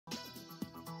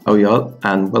How y'all,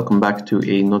 and welcome back to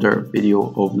another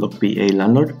video of Luck Be a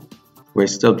Landlord. We're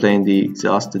still playing the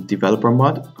Exhausted Developer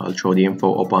mod. I'll throw the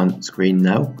info up on screen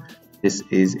now. This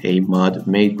is a mod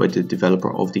made by the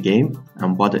developer of the game,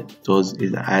 and what it does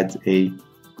is it adds a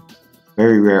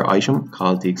very rare item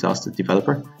called the Exhausted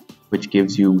Developer, which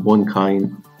gives you 1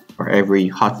 coin for every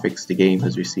hotfix the game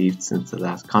has received since the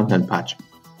last content patch.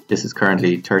 This is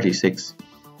currently 36.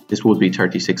 This would be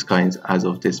 36 coins as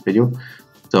of this video.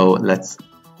 So let's see.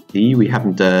 We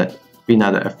haven't been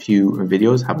at it a few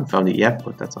videos, haven't found it yet,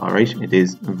 but that's alright. It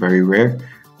is very rare.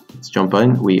 Let's jump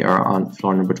in. We are on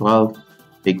floor number 12.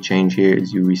 Big change here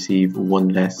is you receive 1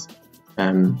 less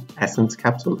essence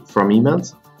capsule from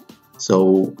emails.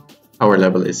 So power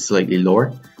level is slightly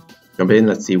lower. Jump in,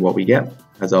 let's see what we get.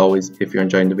 As always, if you're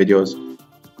enjoying the videos,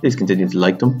 please continue to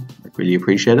like them. I'd really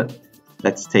appreciate it.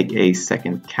 Let's take a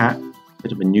second cat,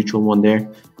 bit of a neutral one there.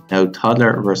 Now,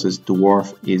 Toddler versus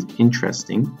Dwarf is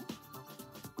interesting.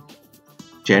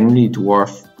 Generally,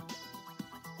 Dwarf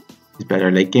is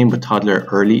better late game, but Toddler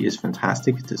early is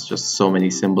fantastic. There's just so many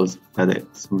symbols that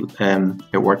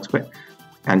it works with.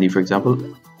 Candy, for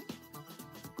example.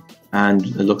 And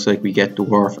it looks like we get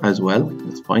Dwarf as well.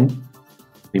 That's fine.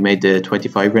 We made the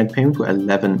 25 rent payment with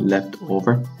 11 left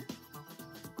over.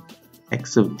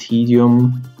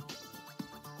 Hexatedium.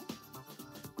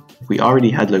 If we already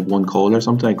had like 1 coal or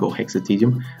something, I'd go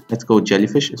Hexatedium. Let's go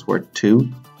Jellyfish, it's worth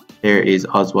 2. There is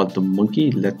Oswald the Monkey.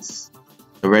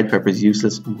 The red pepper is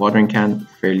useless. Watering can,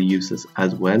 fairly useless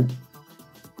as well.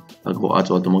 I'll go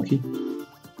Oswald the Monkey.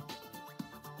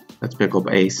 Let's pick up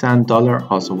a sand dollar,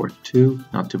 also worth 2,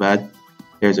 not too bad.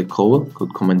 There's a coal,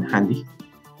 could come in handy.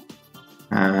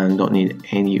 And don't need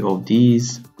any of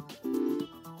these.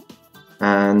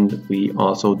 And we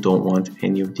also don't want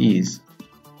any of these.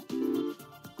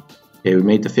 Okay, we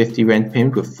made the 50 rent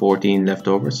payment with 14 left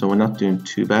over, so we're not doing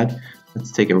too bad.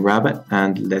 Let's take a rabbit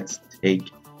and let's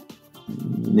take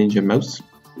Ninja Mouse.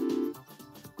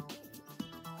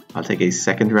 I'll take a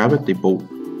second rabbit. They both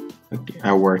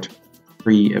are worth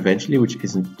 3 eventually, which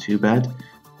isn't too bad.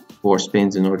 4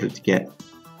 spins in order to get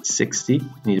 60.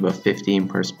 Need about 15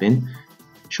 per spin.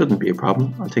 Shouldn't be a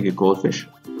problem. I'll take a goldfish.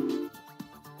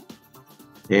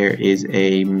 There is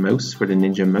a mouse for the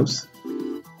Ninja Mouse.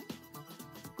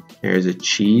 There's a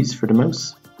cheese for the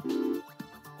mouse.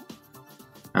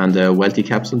 And a wealthy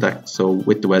capsule. So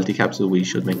with the wealthy capsule we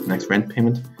should make the next rent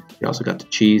payment. We also got the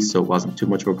cheese, so it wasn't too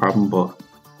much of a problem, but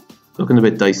looking a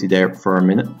bit dicey there for a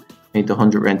minute. Made the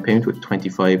 100 rent payment with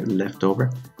 25 left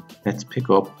over. Let's pick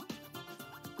up.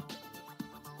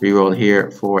 Reroll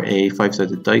here for a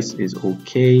 5-sided dice is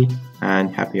okay,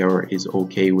 and happy hour is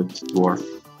okay with Dwarf.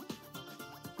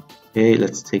 Okay,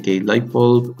 let's take a light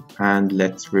bulb and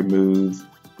let's remove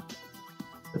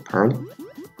the pearl.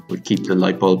 We'll keep the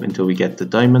light bulb until we get the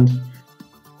diamond.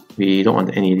 We don't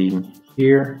want any of these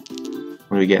here.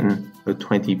 When we're getting about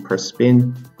 20 per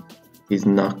spin is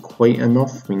not quite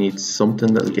enough. We need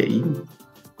something that'll get eaten.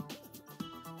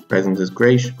 Present is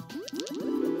great.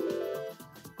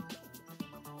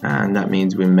 And that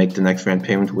means we'll make the next rent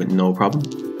payment with no problem.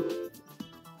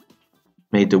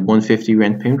 Made the 150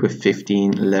 rent payment with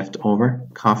 15 left over.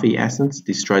 Coffee essence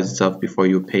destroys itself before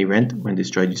you pay rent. When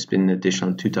destroyed, you spin an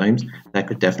additional 2 times. That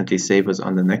could definitely save us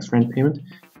on the next rent payment.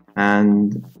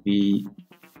 And we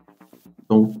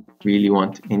don't really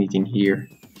want anything here.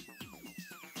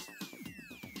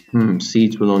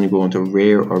 Seeds will only go into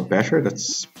rare or better.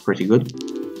 That's pretty good.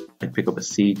 I'd pick up a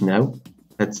seed now.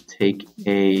 Let's take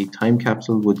a time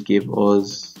capsule. Would give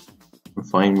us, I'm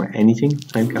fine with anything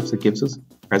time capsule gives us.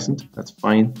 Present, that's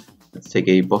fine. Let's take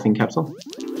a buffing capsule.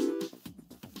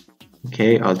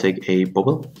 Okay, I'll take a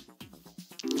bubble.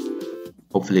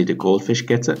 Hopefully the goldfish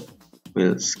gets it.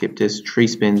 We'll skip this. 3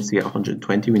 spins to get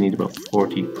 120. We need about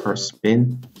 40 per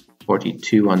spin.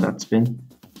 42 on that spin.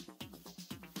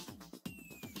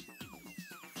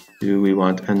 Do we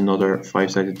want another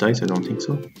 5-sided dice? I don't think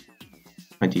so.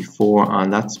 24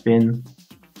 on that spin.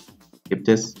 Skip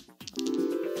this.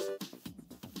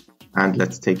 And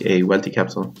let's take a wealthy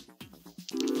capsule.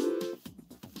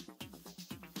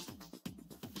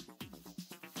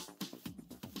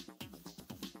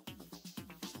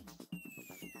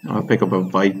 I'll pick up a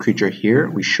void creature here.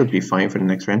 We should be fine for the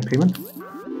next rent payment.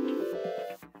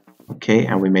 Okay,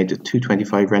 and we made the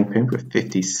 225 rent payment with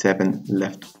 57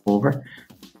 left over.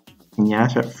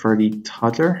 Pinata for the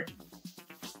Toddler.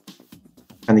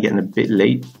 Kind of getting a bit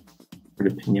late for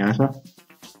the pinata.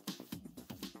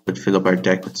 Could fill up our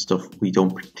deck with stuff we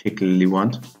don't particularly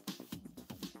want.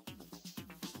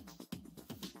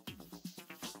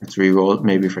 Let's re-roll it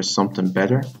maybe for something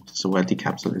better. So wealthy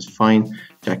capsule is fine.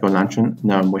 Jack-o'-lantern.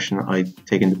 Now I'm wishing I'd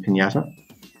taken the pinata,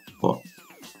 but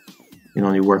You can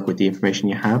only work with the information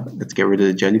you have. Let's get rid of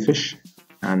the jellyfish,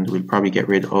 and we'll probably get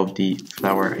rid of the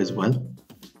flower as well.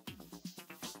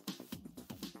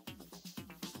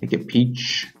 Take a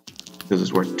peach, because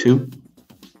it's worth 2.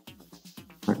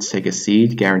 Let's take a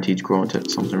seed, guaranteed to grow into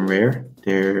something rare.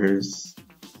 There's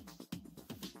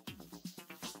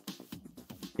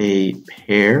a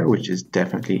pear, which is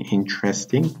definitely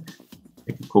interesting.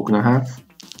 Take a coconut half.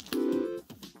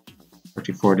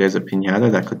 34, there's a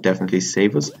piñata, that could definitely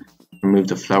save us. Remove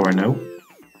the flower now.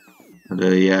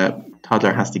 The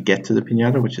toddler has to get to the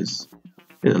piñata, which is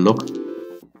a bit of luck.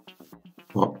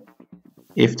 But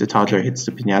if the toddler hits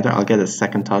the piñata, I'll get a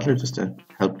second toddler just to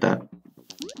help that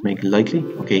make it likely.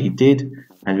 Okay, he did,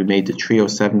 and we made the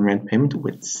 307 rent payment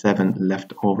with 7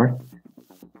 left over.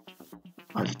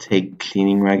 I'll take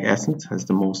cleaning rag essence, has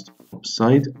the most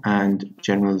upside, and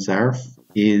general zarf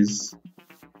is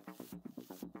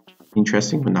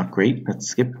interesting but not great. Let's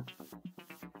skip.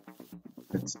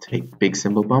 Let's take big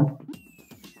symbol bomb,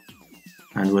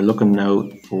 and we're looking now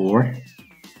for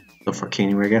stuff for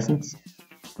cleaning rag essence.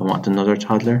 I want another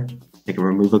toddler. Take a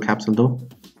removal capsule though.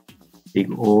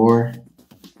 Big ore.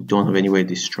 We don't have any way of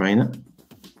destroying it.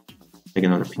 Take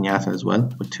another piñata as well.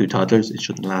 With 2 toddlers, it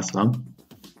shouldn't last long.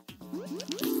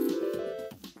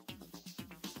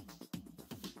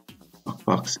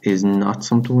 Box is not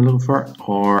something we're looking for,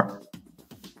 or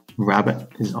rabbit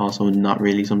is also not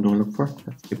really something we're looking for.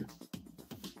 Let's skip.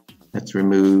 Let's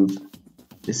remove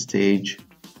this stage.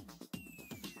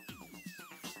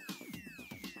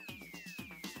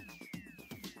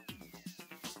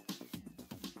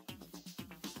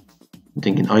 I'm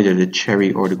thinking either the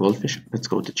cherry or the goldfish. Let's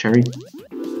go with the cherry.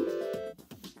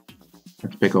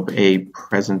 Let's pick up a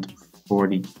present for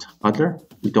the toddler.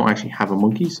 We don't actually have a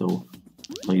monkey, so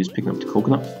I'll use picking up the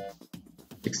coconut.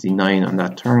 69 on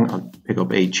that turn. I'll pick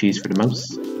up a cheese for the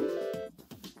mouse.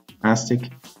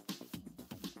 Fantastic.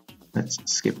 Let's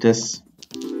skip this.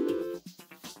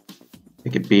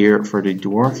 Take a beer for the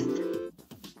dwarf.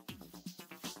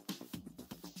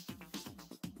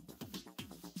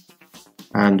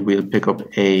 And we'll pick up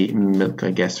a milk,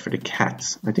 I guess, for the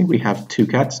cats. I think we have 2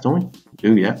 cats, don't we? We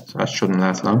do, yeah. So that shouldn't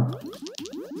last long.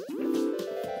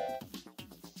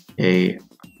 A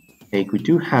egg. We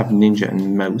do have ninja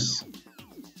and mouse.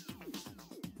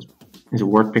 Is it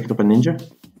worth picking up a ninja?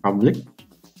 Probably.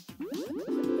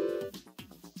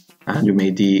 And we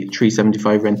made the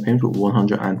 375 rent payment with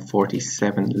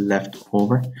 147 left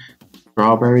over.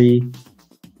 Strawberry.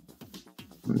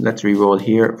 Let's re-roll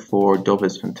here. For dove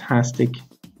is fantastic.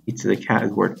 Pizza the cat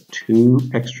is worth 2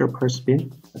 extra per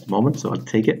spin at the moment, so I'll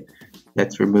take it.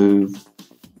 Let's remove,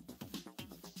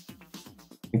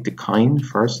 I think, the kind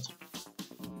first.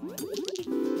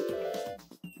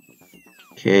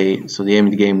 Okay, so the aim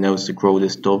of the game now is to grow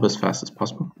this dove as fast as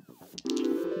possible.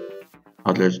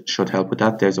 Toddlers should help with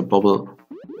that. There's a bubble,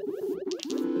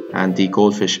 and the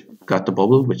goldfish got the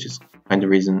bubble, which is kind of the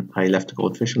reason I left the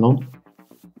goldfish alone.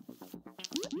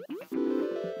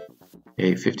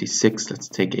 Okay, 56, let's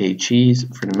take a cheese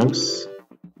for the mouse.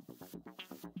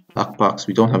 Lockbox,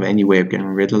 we don't have any way of getting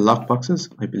rid of lockboxes,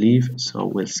 I believe, so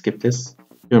we'll skip this.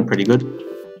 Doing pretty good.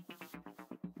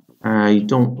 I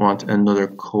don't want another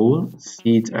coal.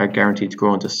 Seeds are guaranteed to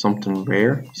grow into something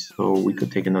rare, so we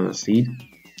could take another seed.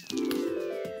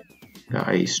 Got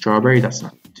a strawberry, that's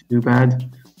not too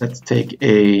bad. Let's take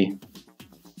a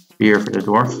beer for the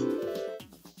dwarf.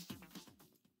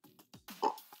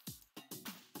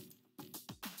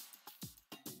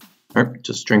 Alright,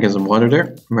 just drinking some water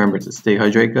there. Remember to stay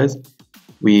hydrated, guys.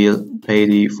 We'll pay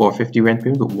the 450 rent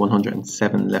payment with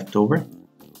 107 left over.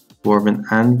 Dwarven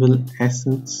Anvil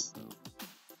Essence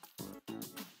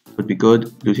would be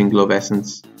good. Looting Glove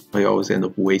Essence, I always end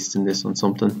up wasting this on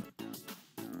something.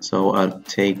 So I'll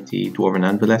take the Dwarven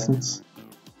Anvil Essence.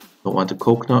 Don't want a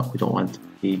coconut, we don't want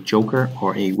a joker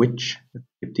or a witch. Let's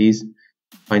skip these.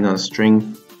 Find on a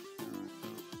string.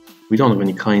 We don't have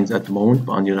any kinds at the moment,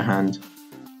 but on the other hand,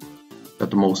 got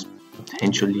the most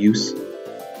potential use.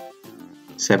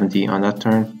 70 on that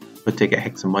turn. Could take a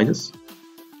Hexamidas.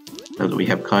 Now that we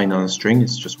have kind on a string,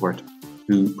 it's just worth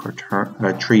 2 per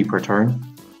turn, 3 per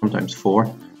turn, sometimes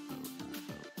 4.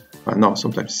 Well, no,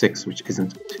 sometimes 6, which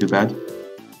isn't too bad.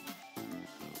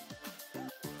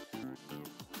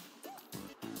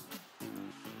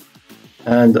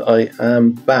 And I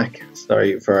am back.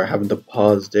 Sorry for having to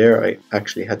pause there. I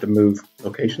actually had to move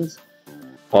locations.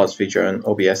 Pause feature on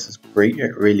OBS is great.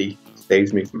 It really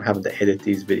saves me from having to edit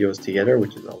these videos together,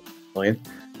 which is always annoying.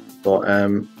 But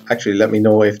actually let me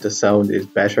know if the sound is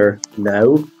better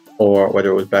now or whether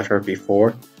it was better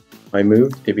before I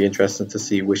moved. It'd be interesting to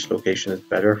see which location is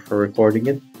better for recording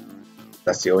it.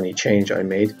 That's the only change I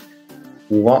made.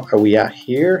 what are we at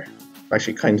here? I've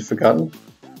actually kind of forgotten.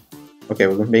 Okay,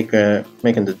 we're making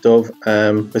the dove.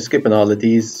 We're skipping all of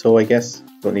these, so I guess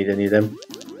don't need any of them.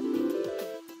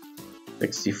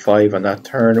 65 on that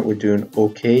turn, we're doing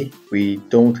okay. We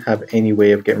don't have any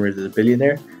way of getting rid of the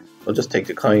billionaire. I'll just take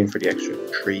the coin for the extra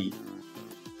 3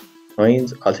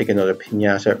 coins. I'll take another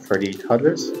pinata for the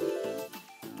toddlers.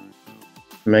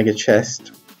 Mega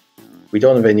chest. We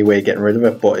don't have any way of getting rid of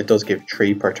it, but it does give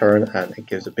 3 per turn, and it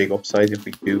gives a big upside if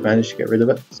we do manage to get rid of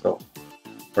it, so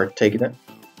we're taking it.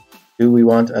 Do we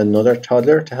want another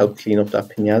toddler to help clean up that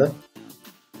pinata?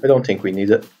 I don't think we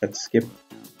need it. Let's skip.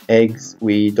 Eggs,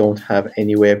 we don't have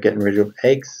any way of getting rid of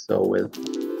eggs, so we'll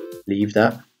leave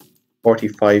that.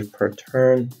 45 per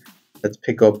turn. Let's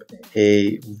pick up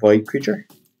a void creature.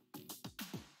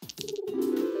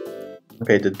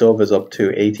 Okay, the dove is up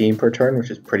to 18 per turn, which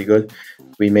is pretty good.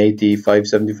 We made the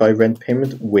 575 rent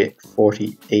payment with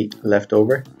 48 left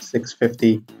over.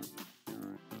 650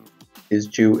 is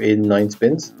due in 9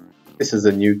 spins. This is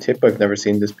a new tip, I've never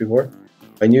seen this before.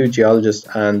 I knew Geologist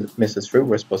and Mrs. Fruit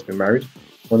were supposed to be married.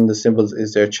 One of the symbols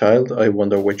is their child. I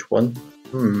wonder which one.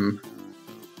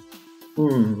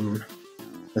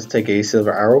 Let's take a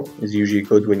silver arrow. It's usually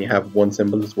good when you have one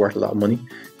symbol that's worth a lot of money.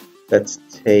 Let's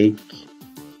take...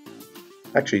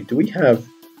 Actually, do we have...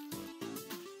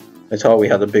 I thought we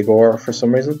had a big ore for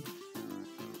some reason.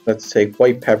 Let's take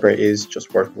white pepper is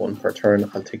just worth 1 per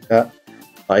turn. I'll take that.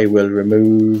 I will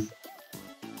remove...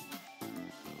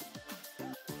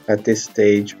 At this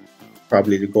stage,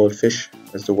 probably the goldfish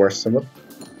is the worst symbol.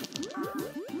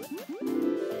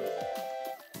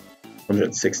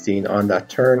 116 on that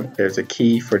turn. There's a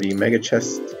key for the mega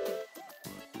chest.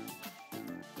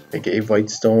 Take a white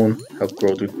stone, help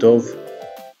grow the dove.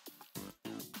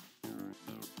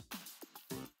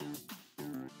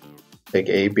 Take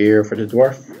a beer for the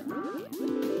dwarf.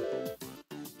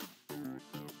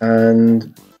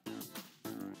 And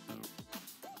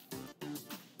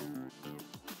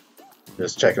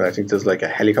just checking, I think there's like a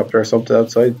helicopter or something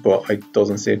outside, but it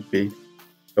doesn't seem to be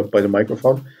up by the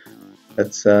microphone.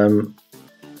 Let's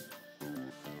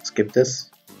skip this.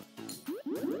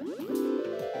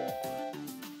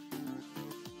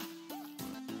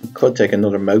 Could take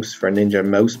another mouse for a ninja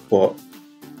mouse, but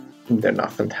they're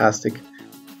not fantastic.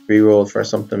 Reroll for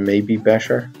something maybe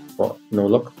better, but no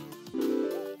luck.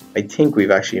 I think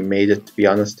we've actually made it, to be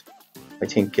honest. I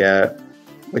think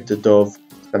with the dove,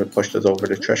 it's going to push us over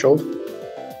the threshold.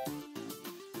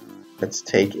 Let's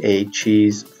take a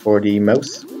cheese for the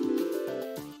mouse.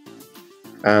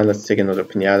 And let's take another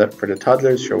pinata for the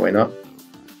toddlers, sure, why not.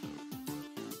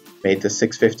 Made the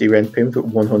 650 rent payment with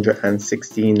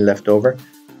 116 left over.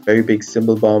 Very big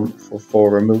symbol bomb for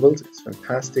 4 removals, it's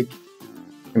fantastic.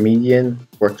 Comedian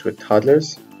works with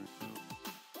toddlers,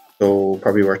 so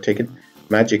probably worth taking.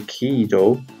 Magic key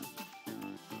though,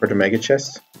 for the mega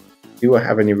chest. Do I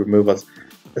have any removals?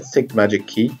 Let's take the magic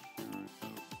key.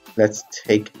 Let's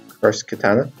take Cursed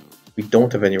Katana. We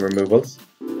don't have any removals.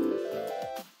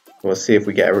 We'll see if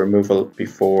we get a removal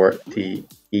before the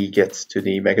E gets to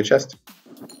the mega chest.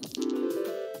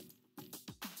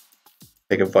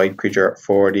 Take a void creature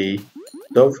for the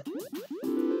dove.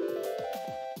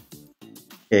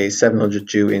 Okay, 700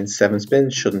 due in 7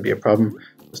 spins, shouldn't be a problem.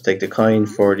 Let's take the coin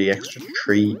for the extra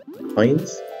 3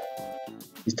 coins.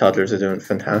 These toddlers are doing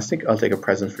fantastic. I'll take a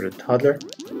present for the toddler.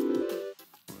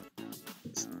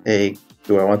 Let's take,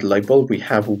 do I want a light bulb? We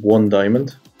have 1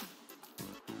 diamond.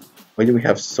 Why do we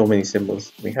have so many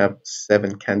symbols? We have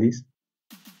 7 candies.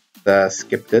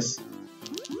 Skip this.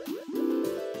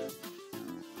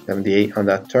 78 on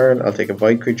that turn. I'll take a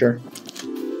void creature.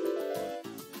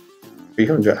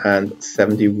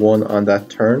 371 on that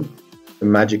turn. The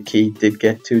magic key did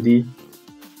get to the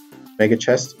mega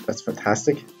chest. That's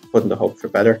fantastic. Couldn't have hoped for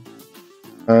better.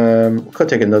 Could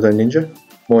take another ninja.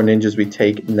 More ninjas we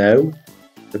take now,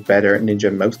 the better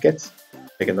ninja mouse gets.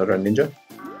 Take another ninja.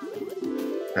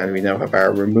 And we now have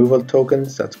our removal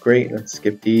tokens. That's great. Let's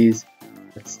skip these.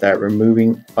 Let's start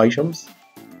removing items.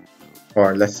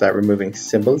 Or let's start removing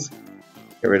symbols.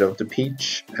 Get rid of the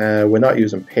peach. We're not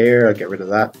using pear. I'll get rid of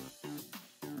that.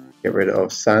 Get rid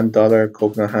of sand dollar,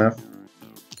 coconut half.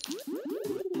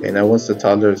 Okay, now once the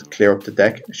toddlers clear up the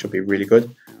deck, it should be really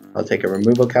good. I'll take a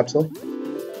removal capsule.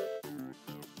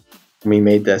 We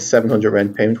made the 700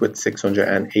 rent payment with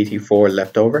 684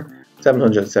 left over.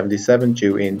 777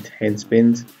 due in 10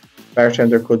 spins.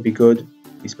 Bartender could be good.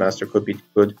 Beastmaster could be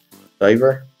good.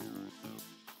 Diver.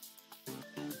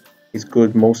 He's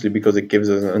good mostly because it gives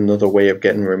us another way of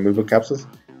getting removal capsules.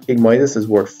 King Midas is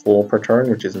worth 4 per turn,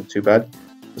 which isn't too bad.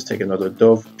 Just take another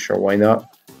dove, sure, why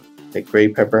not. Take grey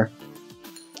pepper.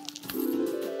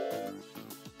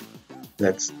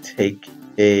 Let's take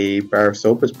a bar of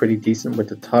soap, it's pretty decent with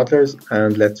the toddlers,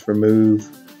 and let's remove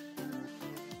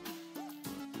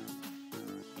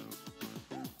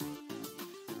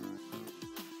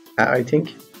cat, I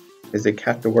think. Is the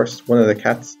cat the worst? One of the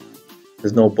cats.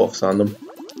 There's no buffs on them.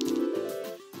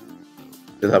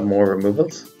 They'll have more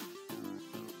removals.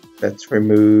 Let's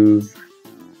remove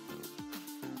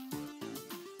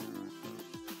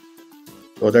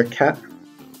the other cat.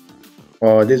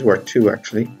 Oh, it is worth 2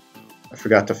 actually. I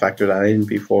forgot to factor that in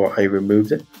before I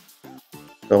removed it.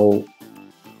 So,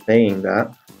 saying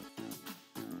that,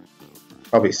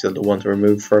 probably still the one to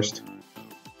remove first.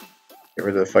 Get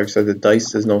rid of the 5-sided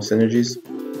dice, there's no synergies.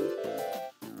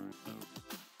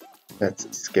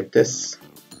 Let's skip this.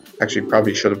 Actually,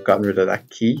 probably should have gotten rid of that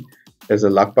key. There's a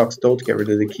lockbox though to get rid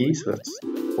of the key, so that's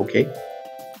okay.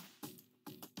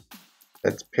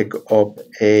 Let's pick up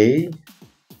a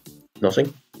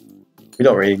nothing. We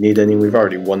don't really need any, we've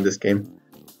already won this game.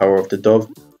 Power of the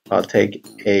Dove. I'll take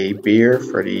a beer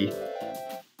for the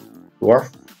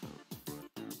dwarf.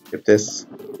 Skip this.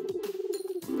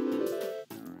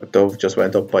 The Dove just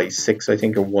went up by 6, I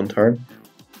think, in 1 turn.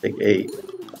 Take a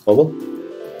bubble.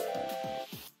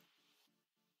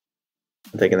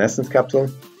 I'll take an essence capsule.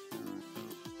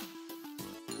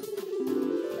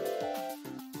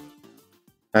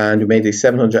 And we made a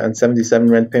 777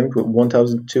 rent payment with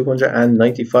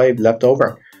 1,295 left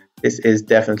over. This is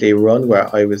definitely a run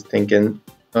where I was thinking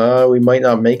we might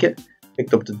not make it.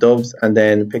 Picked up the doves and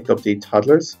then picked up the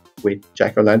toddlers with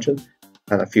jack-o'-lantern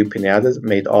and a few pinatas.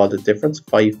 Made all the difference,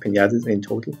 5 pinatas in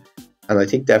total. And I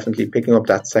think definitely picking up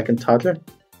that second toddler,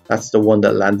 that's the one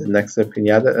that landed next to the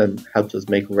pinata and helped us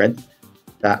make rent.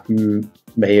 That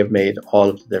may have made all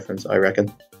of the difference, I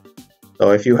reckon. So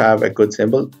if you have a good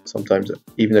symbol, sometimes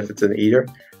even if it's an eater,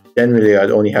 generally I'd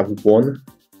only have 1,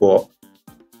 but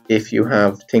if you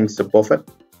have things to buff it,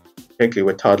 particularly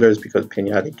with toddlers because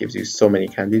pinata gives you so many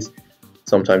candies,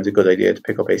 sometimes a good idea to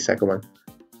pick up a second one.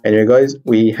 Anyway guys,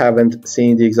 we haven't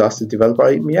seen the exhausted developer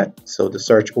item yet, so the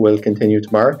search will continue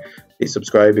tomorrow. Please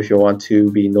subscribe if you want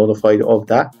to be notified of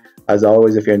that. As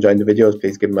always, if you're enjoying the videos,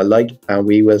 please give them a like, and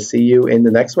we will see you in the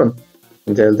next one.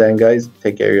 Until then guys,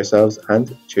 take care of yourselves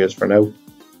and cheers for now.